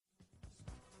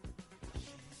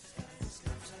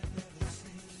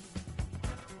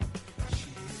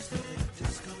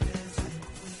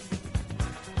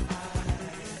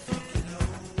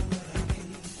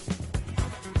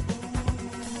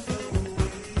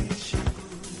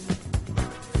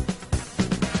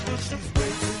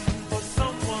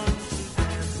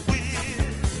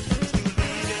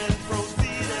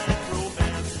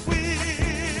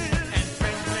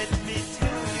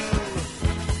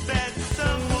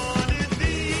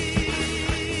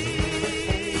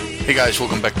Hey guys,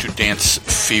 welcome back to Dance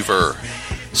Fever,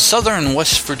 Southern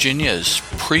West Virginia's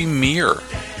premier,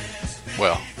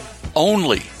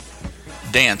 only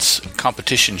dance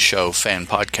competition show fan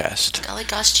podcast. Golly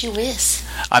gosh, gee whiz.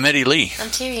 I'm Eddie Lee.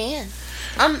 I'm Terry Ann.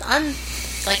 I'm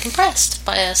like impressed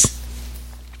by us.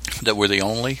 That we're the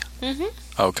only?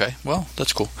 Mm-hmm. Okay, well,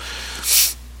 that's cool.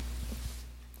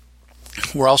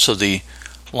 We're also the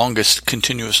longest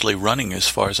continuously running, as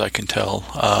far as I can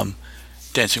tell,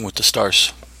 Dancing with the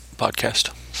Stars podcast.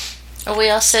 Are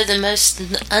we also the most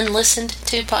unlistened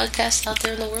to podcast out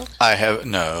there in the world?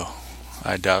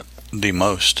 I doubt the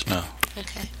most, no.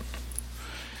 Okay.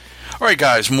 All right,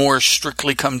 guys, more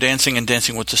Strictly Come Dancing and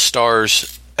Dancing with the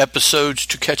Stars episodes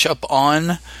to catch up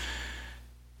on.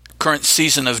 Current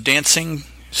season of Dancing,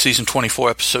 season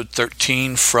 24, episode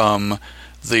 13 from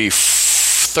the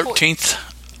 13th.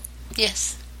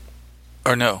 Yes.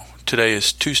 Or no, today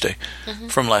is Tuesday,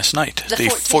 from last night, the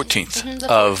 14th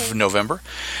of November.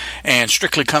 And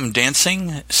Strictly Come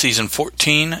Dancing, season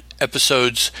 14,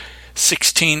 episodes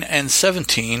 16 and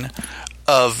 17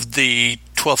 of the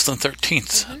 12th and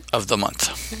 13th of the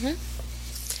month.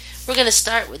 We're going to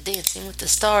start with Dancing with the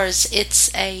Stars.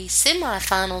 It's a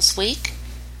semifinals week.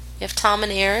 We have Tom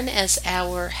and Aaron as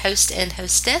our host and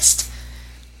hostess,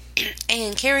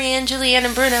 and Carrie Ann, Julianne,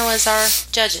 and Bruno as our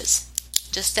judges.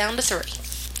 Just down to 3.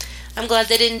 I'm glad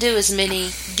they didn't do as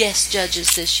many guest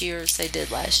judges this year as they did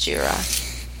last year. I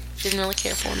didn't really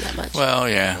care for them that much. Well,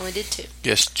 yeah. I only did 2.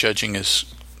 Guest judging is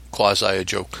quasi a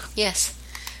joke. Yes.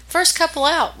 First couple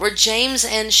out were James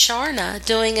and Sharna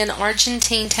doing an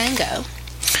Argentine tango.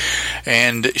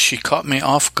 And she caught me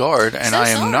off guard, and I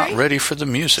am not sorry. ready for the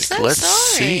music. So Let's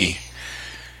sorry. see.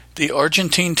 The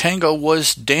Argentine tango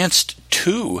was danced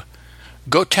to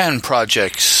Gotan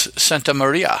Project's Santa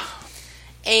Maria.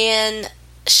 And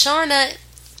Sharna,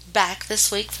 back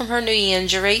this week from her knee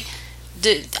injury.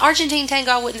 The Argentine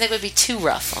tango, I wouldn't think would be too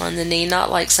rough on the knee,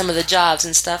 not like some of the jives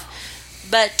and stuff.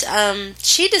 But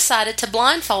she decided to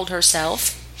blindfold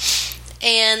herself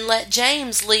and let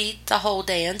James lead the whole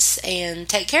dance and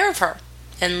take care of her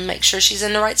and make sure she's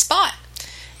in the right spot.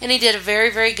 And he did a very,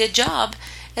 very good job.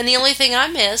 And the only thing I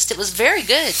missed, it was very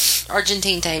good,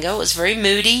 Argentine tango. It was very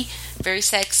moody, very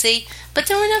sexy, but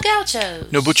there were no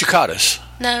gauchos. No buccicatas.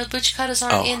 No, buccicatas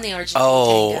aren't in the Argentine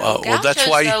well, tango. that's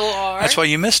Gauchos, why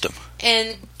you missed them.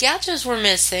 And gauchos were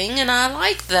missing, and I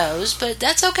liked those, but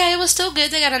that's okay. It was still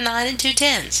good. They got a 9 and 2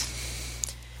 10s.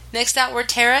 Next out were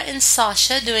Tara and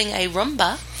Sasha doing a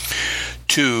rumba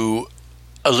to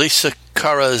Elisa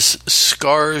Cara's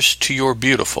Scars to Your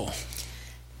Beautiful.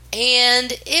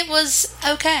 And it was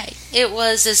okay. It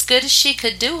was as good as she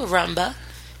could do a rumba.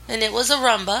 And it was a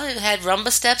rumba. It had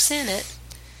rumba steps in it.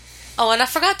 Oh, and I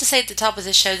forgot to say at the top of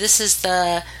the show, this is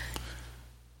the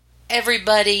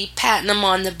everybody patting them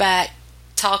on the back,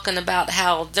 talking about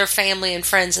how their family and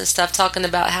friends and stuff, talking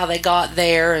about how they got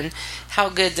there and how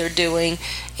good they're doing.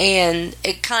 And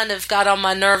it kind of got on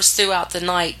my nerves throughout the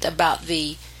night about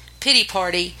the pity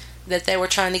party that they were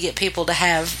trying to get people to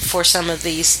have for some of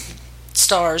these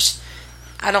stars.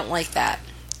 I don't like that.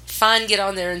 Fine, get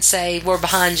on there and say, we're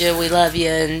behind you, we love you,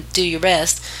 and do your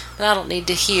best. But I don't need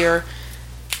to hear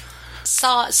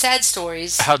sad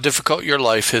stories. How difficult your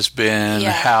life has been,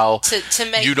 Yeah, how to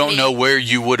make you don't know where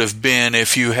you would have been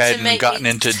if you hadn't gotten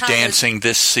into dancing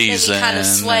this season. Maybe kind of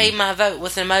sway my vote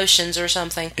with emotions or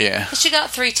something. Yeah. But she got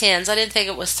 3 10s. I didn't think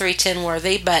it was 3 10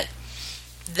 worthy, but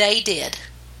they did.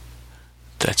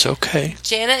 That's okay.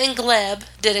 Jana and Gleb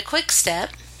did a quick step.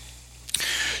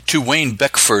 To Wayne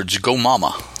Beckford's Go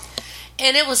Mama.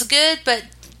 And it was good, but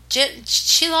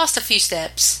she lost a few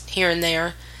steps here and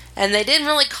there. And they didn't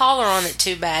really call her on it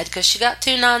too bad because she got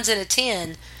 2 9s and a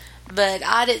 10. But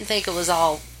I didn't think it was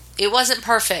all... It wasn't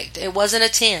perfect. It wasn't a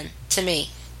 10 to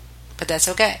me. But that's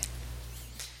okay.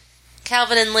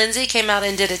 Calvin and Lindsay came out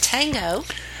and did a tango.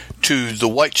 To the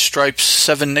White Stripes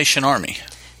 7 Nation Army.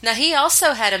 Now, he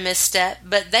also had a misstep,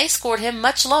 but they scored him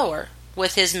much lower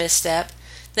with his misstep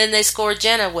than they scored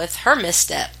Jenna with her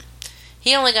misstep.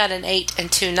 He only got an 8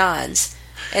 and 2 9s.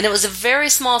 And it was a very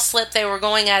small slip. They were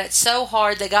going at it so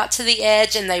hard. They got to the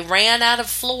edge and they ran out of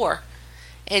floor.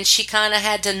 And she kind of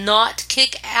had to not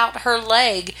kick out her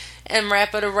leg and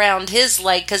wrap it around his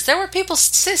leg because there were people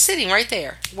sitting right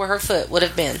there where her foot would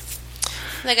have been.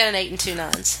 They got an 8 and 2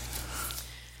 9s.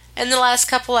 And the last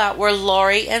couple out were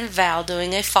Laurie and Val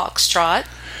doing a foxtrot.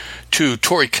 To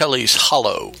Tori Kelly's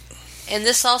Hollow. And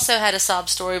this also had a sob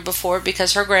story before it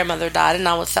because her grandmother died, and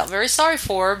I felt very sorry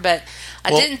for her, but I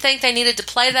didn't think they needed to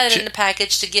play that in the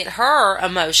package to get her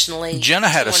emotionally. Jenna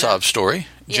had a sob story.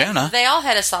 Yeah, Jenna. They all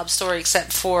had a sob story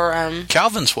except for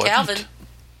Calvin's wasn't.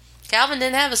 Calvin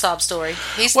didn't have a sob story.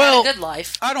 He's had a good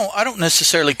life. I don't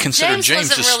necessarily consider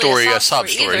James's story a sob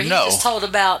story. Either. No, he just told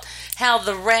about how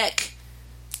the wreck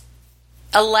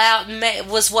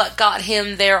was what got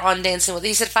him there on Dancing with.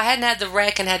 He said, if I hadn't had the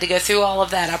wreck and had to go through all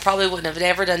of that, I probably wouldn't have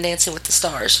ever done Dancing with the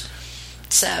Stars.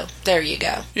 So there you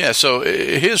go. Yeah. So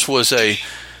his was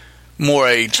more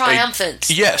a triumphant.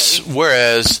 Yes.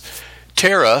 Whereas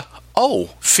Tara,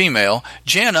 female.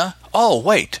 Jana,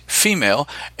 female.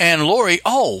 And Lori,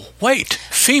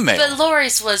 female. But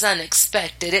Lori's was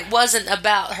unexpected. It wasn't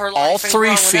about her life. All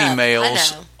three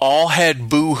females all had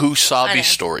boo-hoo sobby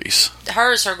stories.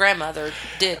 Her grandmother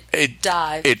did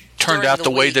die. It turned out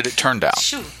the way that it turned out.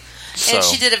 Shoot. And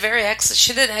she did an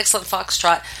excellent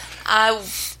foxtrot. I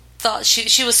thought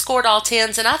she was scored all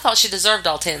 10s, and I thought she deserved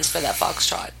all 10s for that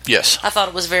foxtrot. Yes. I thought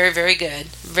it was very, very good.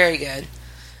 Very good.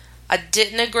 I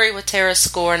didn't agree with Tara's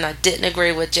score, and I didn't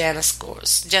agree with Jenna's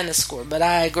score, but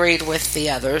I agreed with the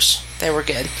others. They were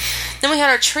good. Then we had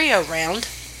our trio round,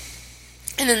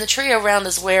 and in the trio round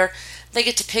is where they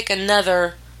get to pick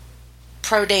another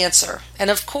pro dancer. And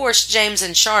of course, James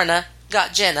and Sharna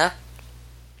got Jenna,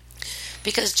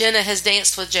 because Jenna has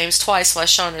danced with James twice while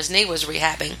Sharna's knee was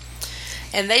rehabbing.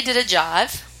 And they did a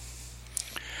jive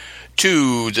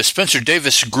to the Spencer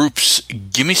Davis Group's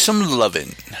Gimme Some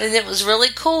Lovin'. And it was really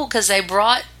cool because they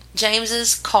brought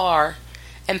James's car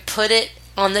and put it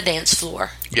on the dance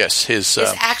floor. Yes, his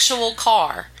actual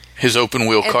car. His open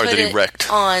wheel car that he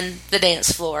wrecked. On the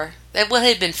dance floor. It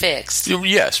had been fixed.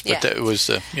 Yes, but that was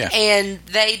And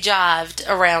they jived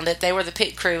around it. They were the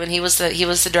pit crew, and he was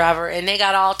the driver, and they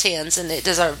got all 10s, and it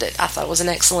deserved it. I thought it was an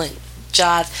excellent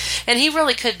jive, and he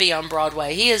really could be on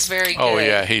Broadway. He is very good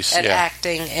at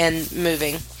acting and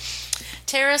moving.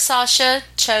 Tara Sasha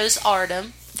chose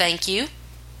Artem, thank you,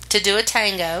 to do a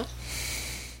tango.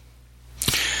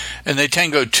 And they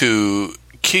tangoed to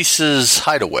Keis's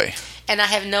Hideaway. And I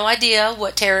have no idea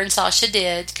what Tara and Sasha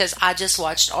did, because I just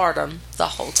watched Artem the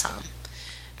whole time.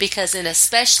 Because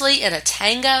especially in a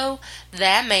tango,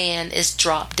 that man is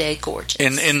drop dead gorgeous.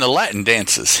 In the Latin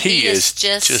dances, he is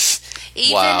just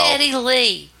even wow. Eddie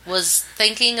Lee was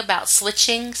thinking about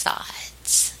switching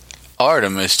sides.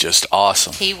 Artem is just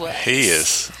awesome. He was. He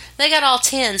is. They got all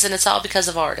 10s, and it's all because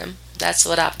of Artem. That's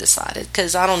what I've decided,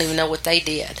 because I don't even know what they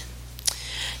did.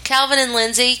 Calvin and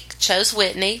Lindsay chose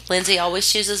Whitney. Lindsay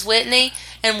always chooses Whitney,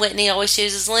 and Whitney always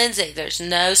chooses Lindsay. There's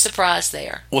no surprise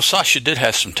there. Well, Sasha did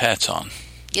have some tats on.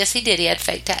 Yes, he did. He had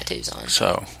fake tattoos on.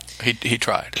 So, he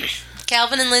tried.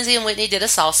 Calvin and Lindsay and Whitney did a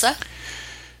salsa.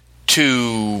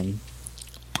 To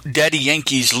Daddy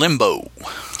Yankee's Limbo.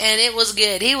 And it was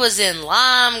good. He was in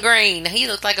lime green. He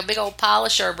looked like a big old pile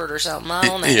of sherbet or something. I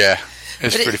don't know. Yeah,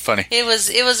 it's pretty funny. It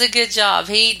was a good job.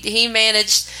 He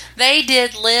managed. They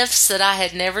did lifts that I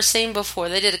had never seen before.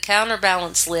 They did a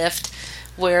counterbalance lift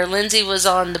where Lindsay was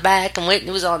on the back and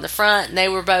Whitney was on the front, and they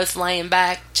were both laying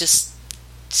back just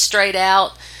straight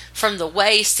out from the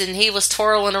waist, and he was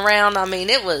twirling around. I mean,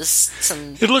 it was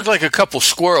some... It looked like a couple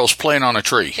squirrels playing on a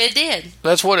tree. It did.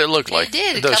 That's what it looked like. It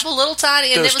did. Couple little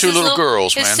tiny... Those two little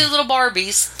girls, man. It's two little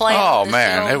Barbies playing. Oh,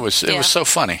 man. It was so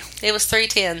funny. It was 3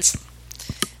 10s.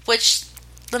 Which,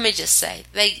 let me just say,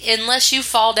 unless you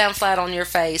fall down flat on your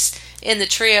face in the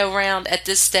trio round at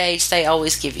this stage, they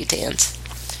always give you 10s.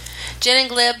 Jen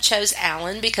and Gleb chose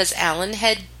Alan because Alan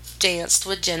had danced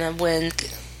with Jenna when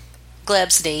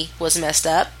Gleb's knee was messed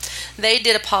up. They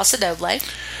did a paso doble.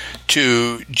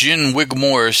 To Jen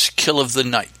Wigmore's Kill of the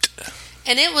Night.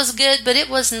 And it was good, but it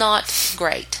was not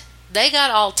great. They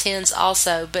got all 10s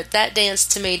also, but that dance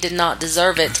to me did not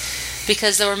deserve it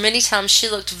because there were many times she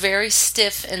looked very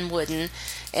stiff and wooden,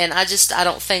 and I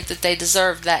don't think that they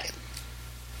deserved that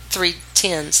 3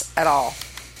 10s at all.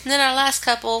 And then our last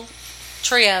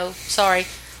trio,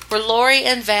 were Lori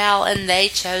and Val, and they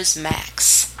chose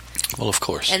Max. Well, of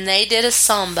course. And they did a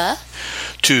samba.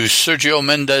 To Sergio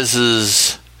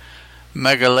Mendez's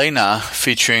Magdalena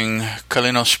featuring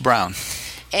Kalinos Brown.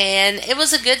 And it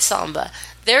was a good samba.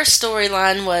 Their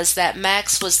storyline was that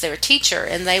Max was their teacher,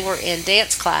 and they were in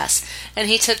dance class. And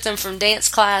he took them from dance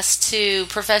class to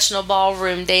professional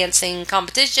ballroom dancing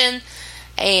competition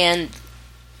and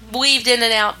weaved in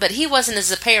and out, but he wasn't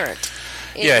as apparent.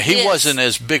 He wasn't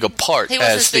as big a part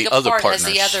as the other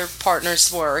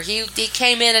partners were. He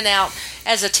came in and out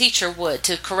as a teacher would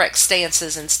to correct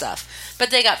stances and stuff. But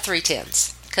they got 3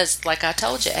 10s because, like I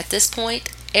told you, at this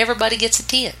point, everybody gets a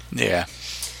 10. Yeah.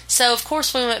 So, of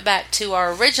course, we went back to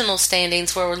our original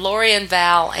standings where Lori and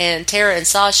Val and Tara and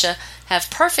Sasha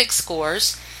have perfect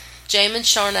scores. James and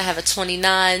Sharna have a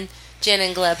 29. Jen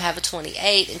and Gleb have a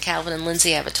 28. And Calvin and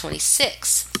Lindsay have a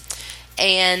 26.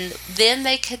 And then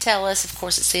they could tell us, of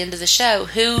course, it's the end of the show,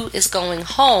 who is going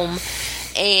home.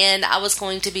 And I was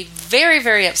going to be very,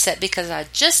 very upset because I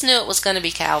just knew it was going to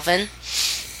be Calvin,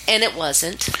 and it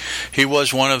wasn't. He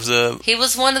was one of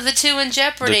the two in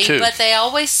jeopardy, but they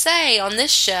always say on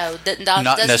this show that not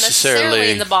doesn't necessarily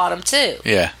in the bottom two.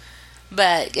 Yeah.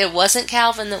 But it wasn't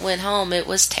Calvin that went home, it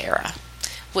was Tara,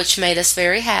 which made us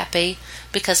very happy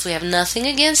because we have nothing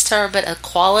against her, but a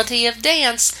quality of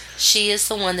dance, she is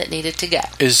the one that needed to go.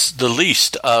 Is the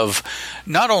least of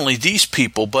not only these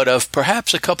people, but of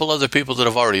perhaps a couple other people that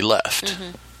have already left.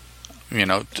 Mm-hmm. You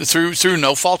know, through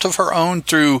no fault of her own,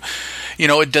 through, you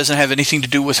know, it doesn't have anything to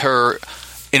do with her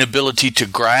inability to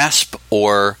grasp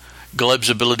or Gleb's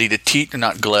ability to teach,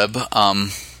 not Gleb,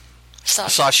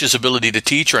 Sasha's ability to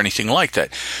teach or anything like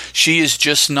that. She is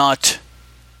just not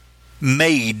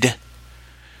made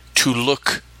to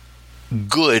look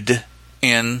good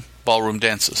in ballroom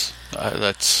dances.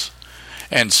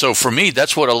 And so for me,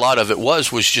 that's what a lot of it was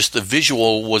just the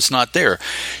visual was not there.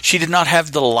 She did not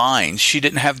have the lines. She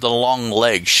didn't have the long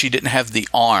legs. She didn't have the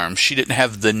arms. She didn't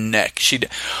have the neck.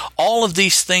 All of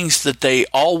these things that they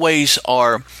always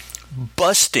are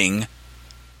busting,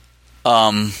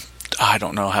 I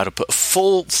don't know how to put,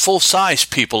 full-size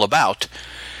people about,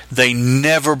 they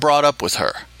never brought up with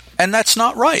her. And that's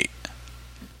not right.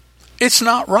 It's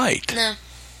not right. No.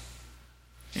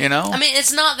 You know? I mean,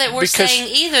 it's not that we're saying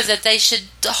either that they should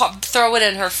throw it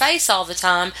in her face all the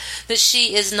time, that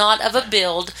she is not of a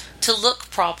build to look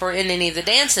proper in any of the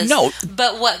dances. No.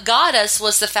 But what got us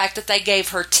was the fact that they gave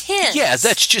her 10s. Yeah,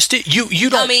 that's just it. You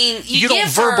don't, you don't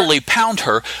verbally pound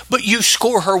her, but you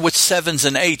score her with 7s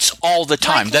and 8s all the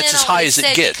time. Like that's as high as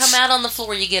it gets. You come out on the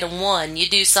floor, you get a 1. You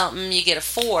do something, you get a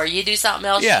 4. You do something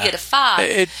else, you get a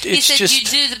 5. He said you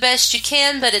do the best you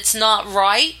can, but it's not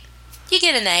right. You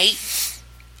get an 8.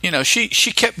 You know, she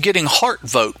kept getting heart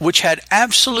vote, which had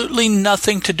absolutely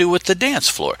nothing to do with the dance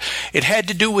floor. It had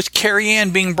to do with Carrie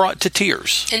Ann being brought to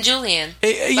tears. And Julianne.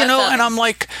 You know, and I'm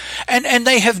like, and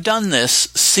they have done this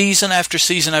season after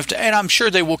season after, and I'm sure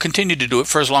they will continue to do it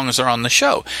for as long as they're on the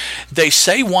show. They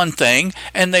say one thing,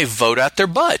 and they vote out their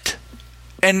butt.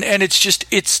 And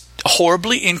it's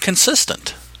horribly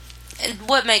inconsistent. And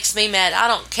what makes me mad, I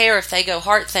don't care if they go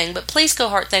heart thing, but please go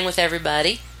heart thing with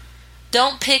everybody.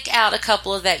 Don't pick out a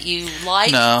couple of that you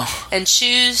like and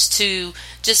choose to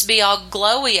just be all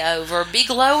glowy over. Be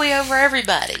glowy over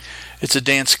everybody. It's a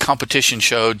dance competition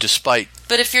show, despite.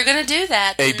 But if you're going to do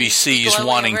that, ABC's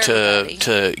wanting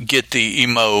to get the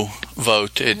emo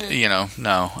vote. You know,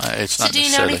 no, it's not. So do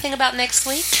you know anything about next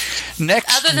week?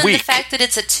 Other than the fact that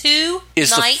it's a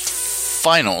 2-night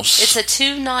finals. It's a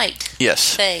 2-night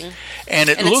thing. And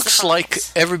it looks like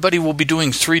everybody will be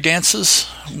doing 3 dances.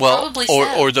 Well,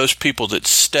 or those people that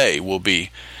stay will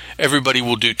be. Everybody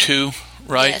will do 2,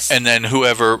 right? Yes. And then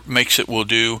whoever makes it will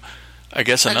do, I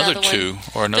guess, another 2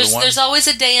 or another one. There's always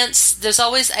a dance. There's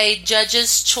always a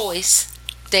judge's choice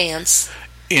dance.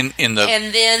 And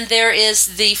then there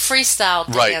is the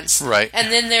freestyle dance. Right.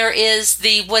 And then there is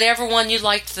the whatever one you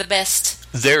liked the best.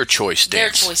 Their choice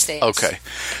dance. Okay.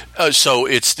 So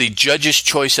it's the judge's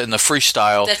choice and the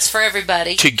freestyle. That's for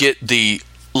everybody. To get the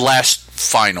last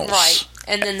finals. Right.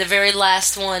 And then the very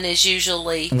last one is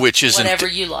usually whatever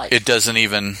you like. It doesn't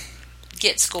even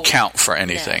get scored. Count for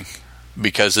anything. No.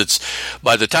 Because it's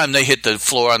by the time they hit the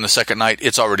floor on the second night,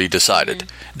 it's already decided.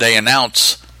 Mm-hmm. They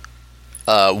announce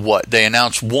they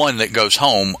announce one that goes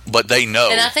home, but they know.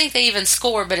 And I think they even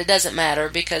score, but it doesn't matter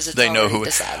because it's already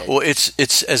decided. Well,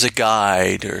 it's as a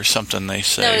guide or something they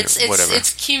say. No,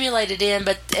 it's accumulated in,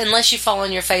 but unless you fall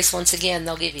on your face once again,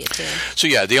 they'll give you a 10. So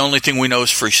yeah, the only thing we know is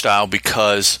freestyle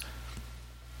because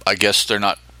I guess they're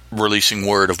not releasing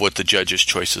word of what the judges'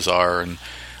 choices are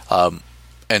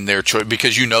and their choice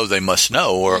because they must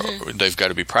know or they've got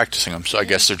to be practicing them. So I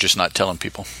guess they're just not telling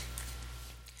people.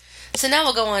 So now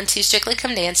we'll go on to Strictly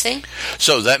Come Dancing.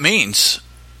 So that means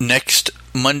next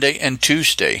Monday and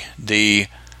Tuesday, the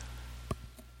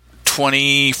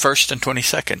 21st and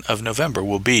 22nd of November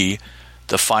will be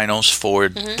the finals for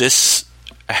this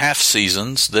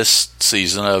season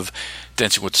of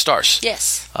Dancing with the Stars.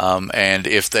 Yes. And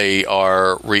if they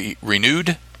are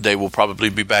renewed, they will probably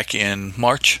be back in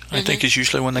March, I think is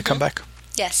usually when they come back.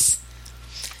 Yes.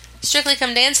 Strictly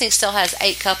Come Dancing still has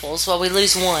 8 couples. Well, we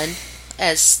lose one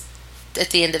at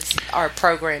the end of our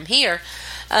program here.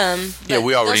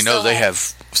 We already know they have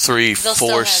 3,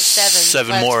 4,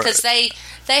 7 more. Because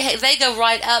they go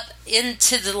right up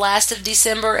into the last of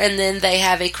December, and then they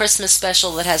have a Christmas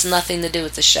special that has nothing to do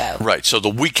with the show. Right. So the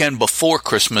weekend before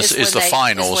Christmas is the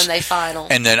finals. Is when they final.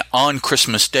 And then on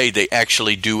Christmas Day, they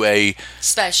actually do a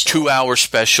 2-hour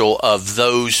special of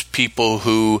those people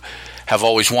who have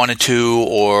always wanted to,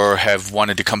 or have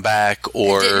wanted to come back,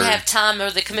 or they didn't have time or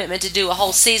the commitment to do a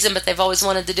whole season, but they've always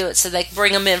wanted to do it, so they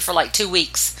bring them in for like 2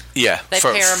 weeks. Yeah, they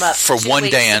pair them up for one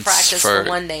dance. Practice for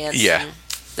one dance. Yeah,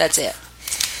 that's it.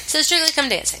 So Strictly Come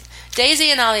Dancing.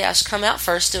 Daisy and Aliash come out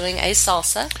first doing a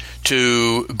salsa.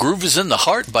 To Groove Is in the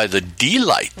Heart by the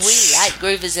Delights. We like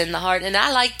Groove Is in the Heart, and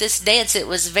I like this dance. It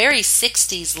was very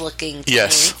 60s looking to me.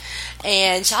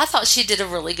 And I thought she did a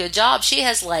really good job. She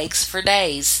has legs for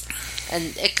days.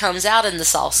 And it comes out in the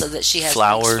salsa that she has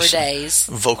flowers legs for days.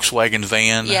 Volkswagen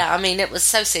van. Yeah, I mean, it was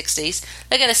so 60s.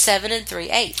 They got a 7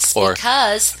 3/8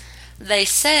 because they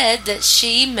said that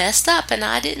she messed up, and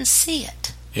I didn't see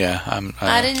it. Yeah,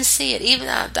 I didn't see it. Even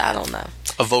I don't know.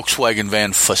 A Volkswagen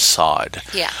van facade.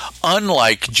 Yeah.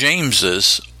 Unlike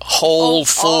James's whole,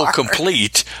 full,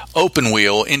 complete open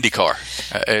wheel Indy car,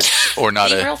 or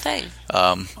not a real thing.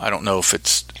 I don't know if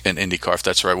it's an Indy car, if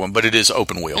that's the right one, but it is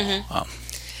open wheel. Mm-hmm.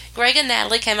 Greg and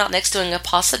Natalie came out next doing a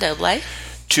Paso Doble.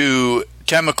 To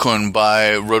Tamacun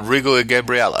by Rodrigo y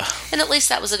Gabriela. And at least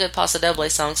that was a good Paso Doble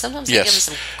song. Sometimes they give them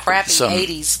some crappy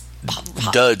 80s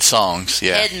dud songs,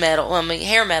 yeah.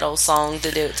 Hair metal song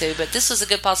to do it to, but this was a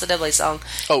good Paso Doble song.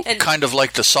 Oh, and kind of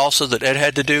like the salsa that Ed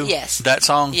had to do? Yes. That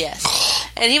song? Yes.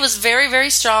 And he was very, very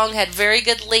strong, had very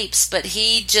good leaps, but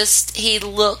he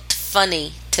looked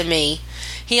funny to me.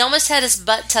 He almost had his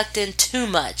butt tucked in too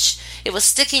much. It was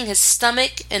sticking his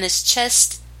stomach and his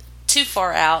chest too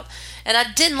far out. And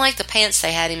I didn't like the pants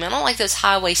they had him in. I don't like those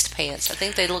high-waist pants. I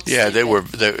think they looked stupid. They were...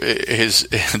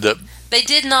 They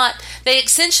did not... They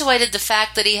accentuated the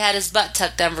fact that he had his butt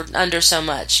tucked under so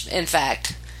much, in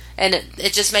fact. And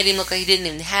it just made him look like he didn't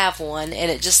even have one,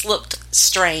 and it just looked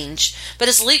strange. But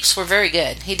his leaps were very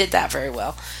good. He did that very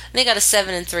well. And they got a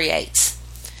 7 3/8.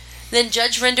 Then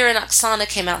Judge Render and Oksana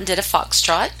came out and did a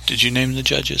foxtrot. Did you name the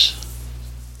judges?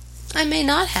 I may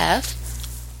not have.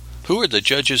 Who are the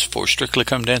judges for Strictly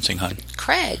Come Dancing, hon?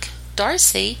 Craig,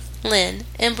 Darcy, Lynn,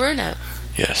 and Bruno.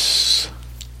 Yes.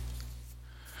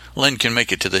 Lynn can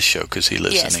make it to this show because he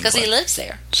lives in England. Yes, because he lives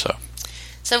there.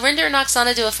 So Render and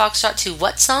Oksana do a foxtrot to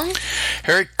what song?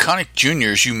 Harry Connick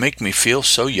Jr.'s You Make Me Feel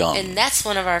So Young. And that's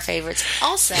one of our favorites.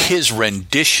 Also, his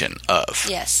rendition of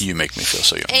Yes. You Make Me Feel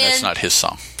So Young. And that's not his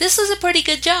song. This was a pretty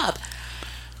good job.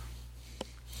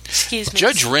 Excuse me.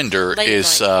 Judge Render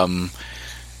is...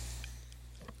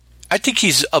 I think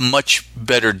he's a much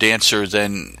better dancer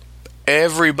than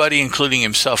everybody, including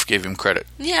himself, gave him credit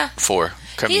for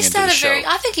coming into the show.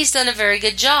 I think he's done a very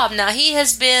good job. Now, he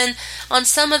has been, on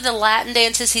some of the Latin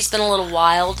dances, he's been a little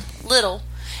wild, and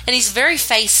he's very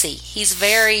facey. He's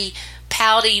very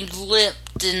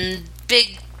pouty-lipped and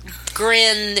big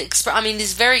grin. He's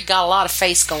got a lot of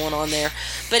face going on there.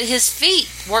 But his feet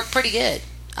work pretty good,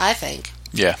 I think.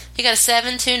 Yeah. He got a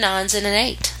 7, 2 9s, and an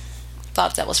 8.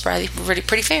 Thought that was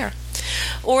pretty fair.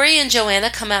 Ori and Joanna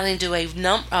come out and do a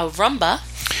rumba.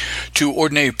 To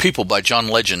Ordinary People by John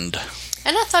Legend.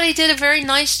 And I thought he did a very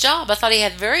nice job. I thought he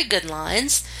had very good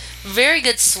lines, very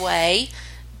good sway.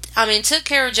 Took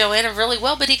care of Joanna really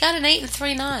well, but he got an 8 and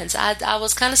 3 9s. I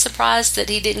was kind of surprised that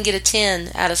he didn't get a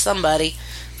 10 out of somebody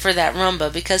for that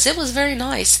rumba because it was very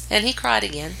nice, and he cried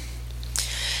again.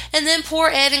 And then poor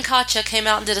Ed and Katja came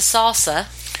out and did a salsa.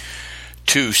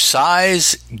 To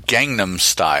Psy's Gangnam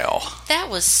Style. That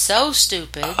was so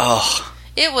stupid. Oh.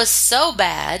 It was so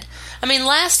bad.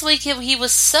 Last week he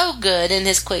was so good in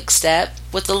his quick step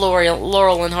with the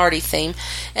Laurel and Hardy theme.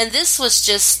 And this was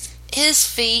just, his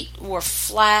feet were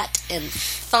flat and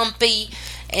thumpy,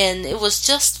 and it was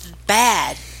just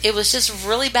bad. It was just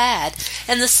really bad.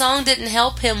 And the song didn't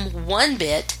help him one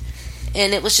bit,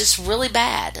 and it was just really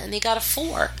bad. And he got a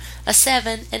 4, a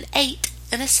 7, an 8.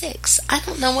 And a 6. I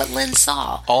don't know what Lynn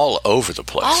saw. All over the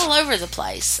place. All over the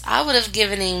place. I would have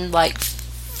given him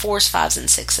 4s, 5s, and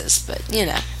 6s, but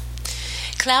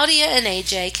Claudia and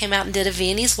AJ came out and did a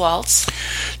Viennese waltz.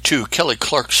 To Kelly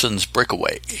Clarkson's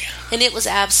Breakaway. And it was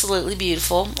absolutely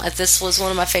beautiful. This was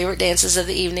one of my favorite dances of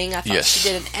the evening. I thought she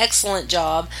did an excellent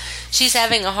job. She's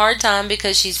having a hard time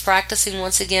because she's practicing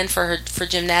once again for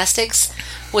gymnastics,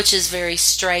 which is very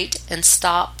straight and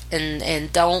stop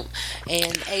and don't.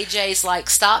 And AJ's like,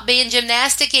 stop being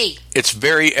gymnasticy. It's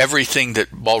very everything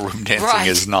that ballroom dancing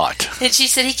is not. And she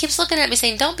said, he keeps looking at me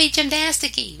saying, don't be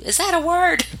gymnasticy. Is that a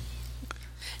word?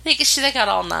 They got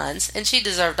all 9s, and she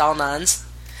deserved all 9s.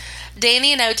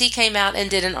 Danny and Oti came out and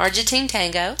did an Argentine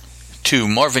tango. To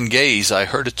Marvin Gaye's I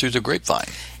Heard It Through the Grapevine.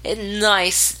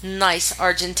 Nice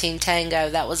Argentine tango.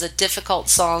 That was a difficult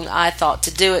song, I thought,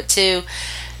 to do it to.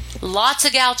 Lots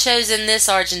of gauchos in this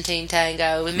Argentine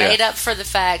tango. We made up for the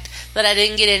fact that I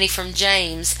didn't get any from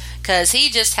James, because he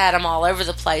just had them all over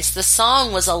the place. The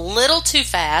song was a little too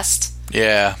fast.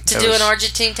 Yeah. To do an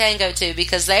Argentine tango to,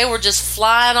 because they were just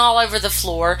flying all over the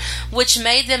floor, which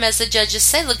made them, as the judges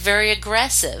say, look very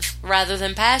aggressive rather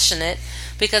than passionate,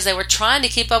 because they were trying to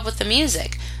keep up with the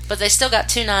music. But they still got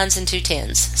 2 9s and 2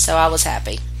 10s, so I was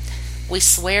happy. We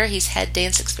swear he's had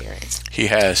dance experience. He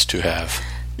has to have.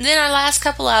 Then our last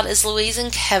couple out is Louise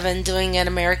and Kevin doing an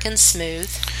American Smooth.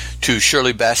 To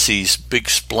Shirley Bassey's Big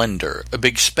Spender,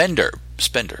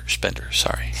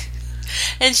 sorry.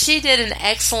 And she did an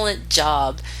excellent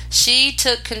job. She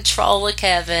took control of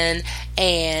Kevin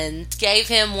and gave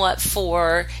him what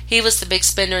for. He was the big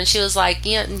spender, and she was like,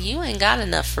 you ain't got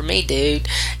enough for me, dude.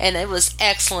 And it was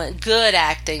excellent. Good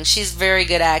acting. She's very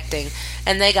good acting.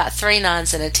 And they got 3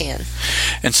 9s and a 10.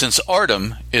 And since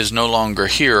Artem is no longer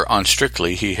here on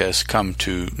Strictly, he has come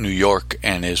to New York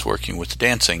and is working with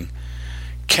dancing.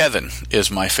 Kevin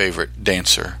is my favorite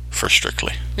dancer for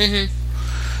Strictly. Mm-hmm.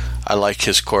 I like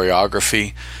his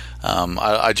choreography.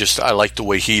 I like the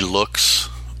way he looks,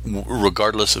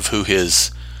 regardless of who his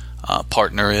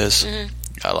partner is. Mm-hmm.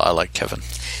 I like Kevin.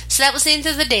 So that was the end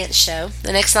of the dance show.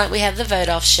 The next night we have the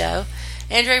vote-off show.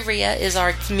 Andre Ria is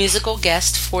our musical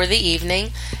guest for the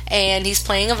evening, and he's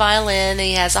playing a violin, and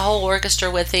he has a whole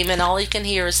orchestra with him, and all you can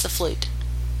hear is the flute.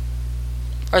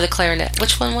 Or the clarinet.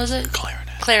 Which one was it?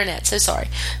 Clarinet, so sorry.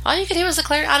 All you could hear was the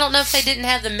clarinet. I don't know if they didn't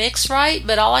have the mix right,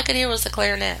 but all I could hear was the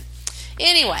clarinet.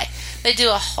 Anyway, they do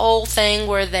a whole thing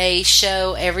where they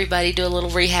show everybody, do a little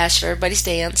rehash of everybody's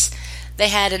dance. They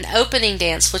had an opening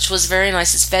dance, which was very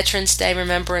nice. It's Veterans Day,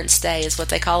 Remembrance Day is what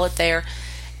they call it there.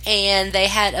 And they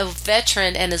had a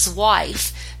veteran and his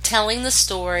wife telling the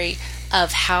story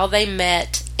of how they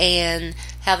met and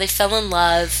how they fell in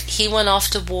love. He went off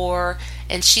to war,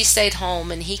 and she stayed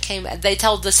home, and he came. They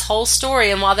told this whole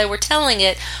story, and while they were telling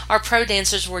it, our pro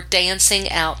dancers were dancing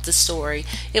out the story.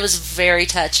 It was very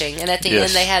touching. And at the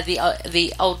end, they had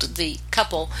the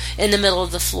couple in the middle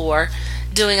of the floor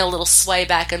doing a little sway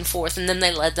back and forth, and then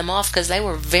they led them off because they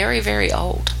were very, very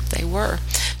old. They were,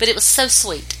 but it was so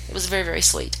sweet. It was very, very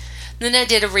sweet. And then they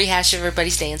did a rehash of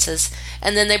everybody's dances,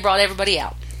 and then they brought everybody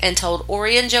out and told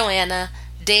Ori and Joanna,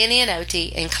 Danny and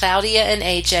Oti, and Claudia and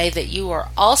AJ that you are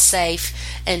all safe,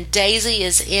 and Daisy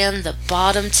is in the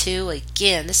bottom 2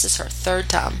 again. This is her 3rd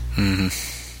time. Mm-hmm.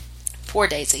 Poor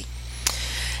Daisy.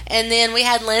 And then we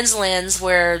had Lens,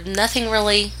 where nothing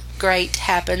really great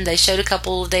happened. They showed a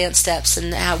couple of dance steps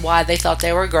and why they thought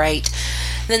they were great.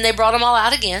 Then they brought them all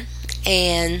out again,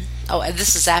 and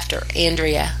this is after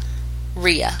Andrea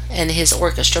Ria and his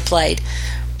orchestra played.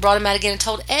 Brought him out again and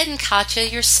told Ed and Katya,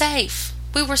 you're safe.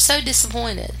 We were so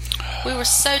disappointed.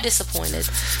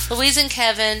 Louise and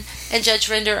Kevin and Judge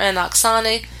Rinder and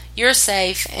Oksana, you're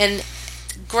safe. And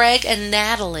Greg and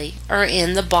Natalie are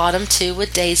in the bottom 2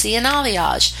 with Daisy and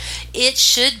Aliage. It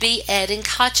should be Ed and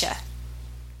Katya.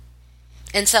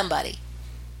 And somebody.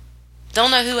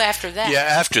 Don't know who after that. Yeah,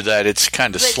 after that it's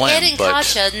kind of slim. Ed and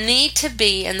Katya need to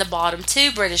be in the bottom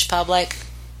 2, British public.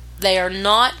 They are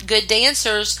not good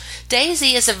dancers.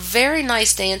 Daisy is a very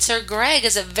nice dancer. Greg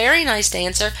is a very nice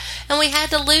dancer. And we had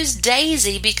to lose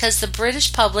Daisy because the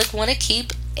British public want to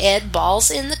keep Ed Balls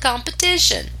in the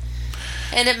competition.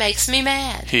 And it makes me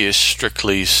mad. He is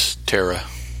Strictly's Tara.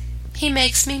 He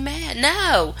makes me mad.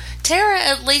 No. Tara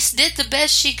at least did the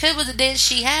best she could with the dance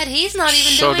she had. He's not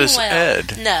even doing well. So does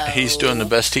Ed. No. He's doing the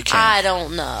best he can. I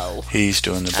don't know. He's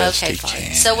doing the best he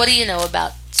can. So what do you know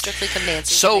about Strictly Come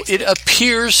Dancing? So it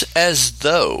appears as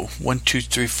though 1, 2,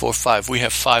 3, 4, 5. We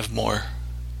have 5 more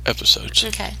episodes.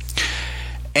 Okay.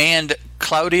 And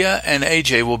Claudia and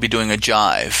AJ will be doing a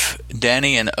jive.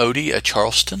 Danny and Oti a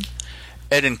Charleston.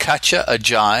 Ed and Katya a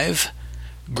jive.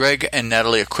 Greg and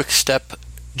Natalie a quick step.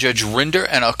 Judge Rinder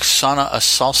and Oksana a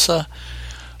salsa.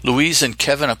 Louise and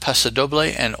Kevin a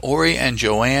pasodoble. And Ori and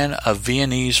Joanne a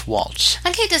Viennese waltz.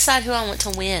 I can't decide who I want to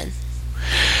win.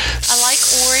 I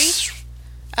like Ori.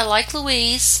 I like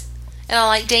Louise, and I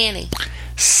like Danny.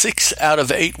 6 out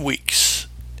of 8 weeks,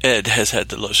 Ed has had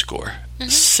the low score. Mm-hmm.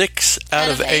 6 out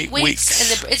of 8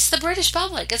 weeks. And it's the British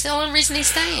public. It's the only reason he's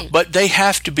staying. But they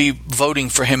have to be voting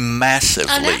for him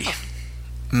massively. I know.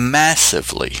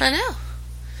 Massively. I know.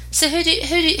 So who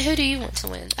do you want to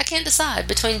win? I can't decide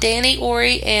between Danny,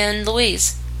 Ori, and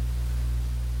Louise.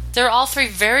 They're all 3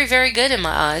 very, very good in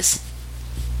my eyes.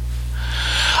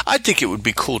 I think it would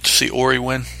be cool to see Ori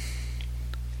win.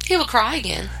 He would cry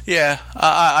again. Yeah,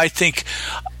 I think...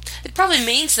 It probably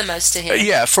means the most to him.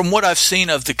 Yeah, from what I've seen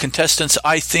of the contestants,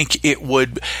 I think it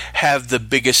would have the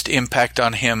biggest impact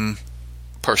on him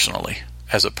personally,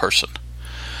 as a person.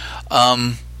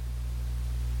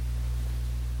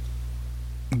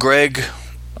 Greg...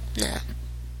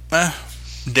 No.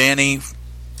 Danny...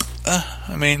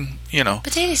 I mean,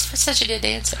 But Danny's such a good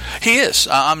dancer. He is.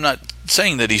 I'm not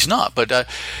saying that he's not, but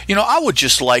I would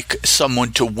just like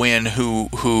someone to win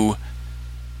who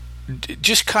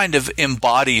just kind of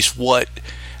embodies what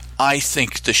I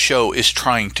think the show is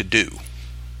trying to do,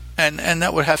 and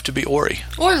that would have to be Ori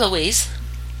or Louise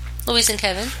and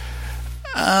Kevin.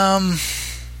 I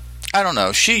don't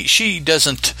know. She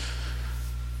doesn't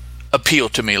appeal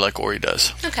to me like Ori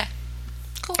does. Okay,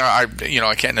 cool. I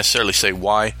can't necessarily say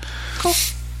why. Cool.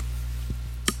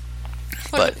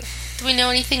 But do we know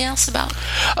anything else about?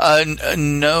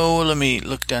 No. Let me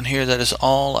look down here. That is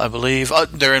all, I believe.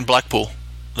 They're in Blackpool.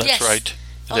 That's right.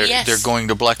 They're going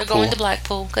to Blackpool. They're going to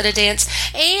Blackpool. Go to dance.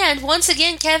 And once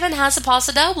again, Kevin has a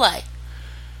Paso Doble.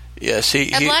 Yes,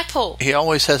 at Blackpool. He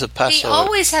always has a Paso. He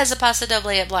always has a Paso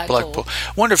Doble at Blackpool.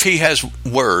 Wonder if he has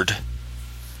word.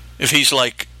 If he's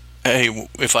like, hey,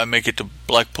 if I make it to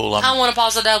Blackpool, I want a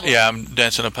Paso Doble. Yeah, I'm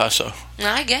dancing a Paso.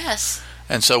 I guess.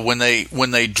 And so when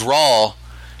they draw,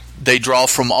 they draw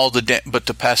from all but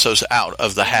the Pasos out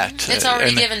of the hat. It's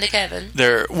already given to Kevin.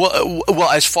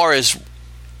 Well, as far as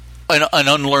an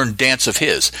unlearned dance of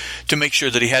his, to make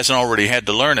sure that he hasn't already had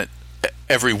to learn it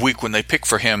every week when they pick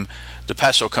for him. The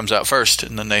Paso comes out first,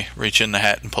 and then they reach in the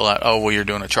hat and pull out, oh, well, you're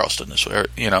doing a Charleston this way,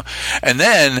 And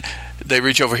then they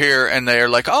reach over here, and they're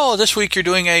like, oh, this week you're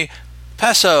doing a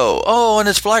Paso. Oh, and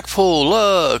it's Blackpool,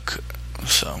 look.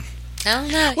 So, I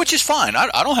don't know. Which is fine.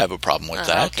 I don't have a problem with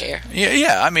that. I don't care.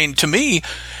 Yeah. I mean, to me,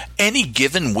 any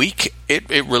given week, it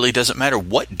really doesn't matter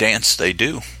what dance they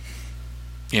do.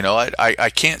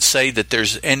 I can't say that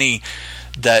there's any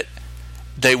that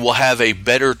they will have a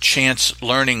better chance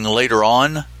learning later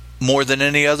on more than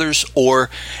any others, or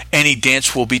any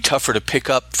dance will be tougher to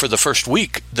pick up for the first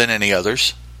week than any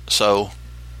others. So,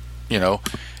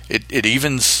 it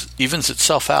evens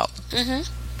itself out. Mm-hmm.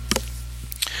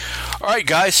 All right,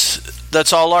 guys,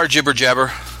 that's all our jibber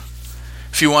jabber.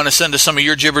 If you want to send us some of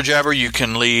your jibber jabber, you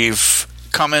can leave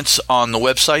comments on the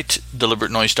website,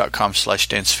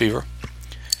 deliberatenoise.com/dancefever.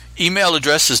 Email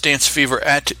address is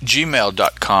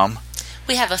dancefever@gmail.com.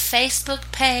 We have a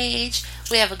Facebook page.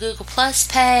 We have a Google Plus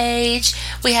page.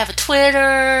 We have a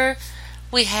Twitter.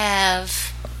 We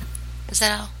have... Is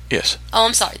that all? Yes. Oh,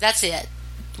 I'm sorry. That's it.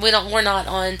 We're not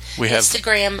on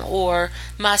Instagram or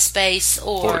MySpace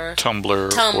or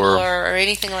Tumblr or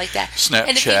anything like that.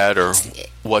 Snapchat or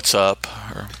WhatsApp,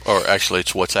 or actually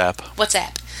it's WhatsApp.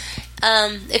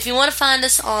 If you want to find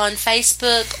us on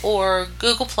Facebook or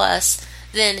Google Plus,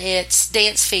 then it's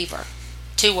Dance Fever,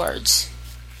 2 words.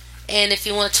 And if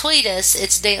you want to tweet us,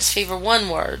 it's Dance Fever, 1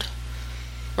 word.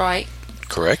 Right?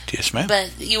 Correct. Yes, ma'am.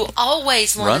 But you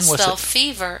always want to spell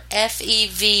fever,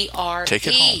 F-E-V-R-E. Take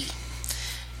it home.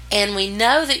 And we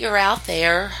know that you're out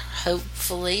there,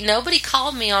 hopefully. Nobody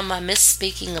called me on my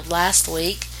misspeaking of last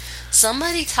week.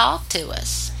 Somebody talk to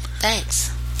us.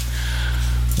 Thanks.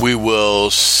 We will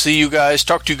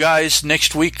talk to you guys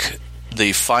next week.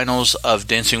 The finals of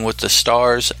Dancing with the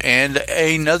Stars and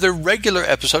another regular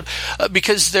episode,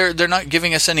 because they're not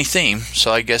giving us any theme,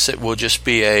 so I guess it will just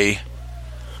be a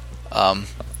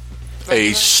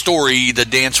story. The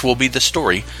dance will be the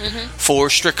story for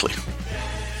Strictly.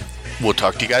 We'll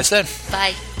talk to you guys then.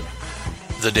 Bye.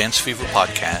 The Dance Fever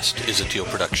podcast is a Teal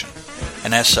production,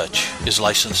 and as such is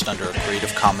licensed under a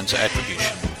Creative Commons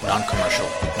Attribution, Non-Commercial,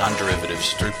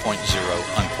 Non-Derivatives 3.0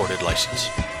 Unported license.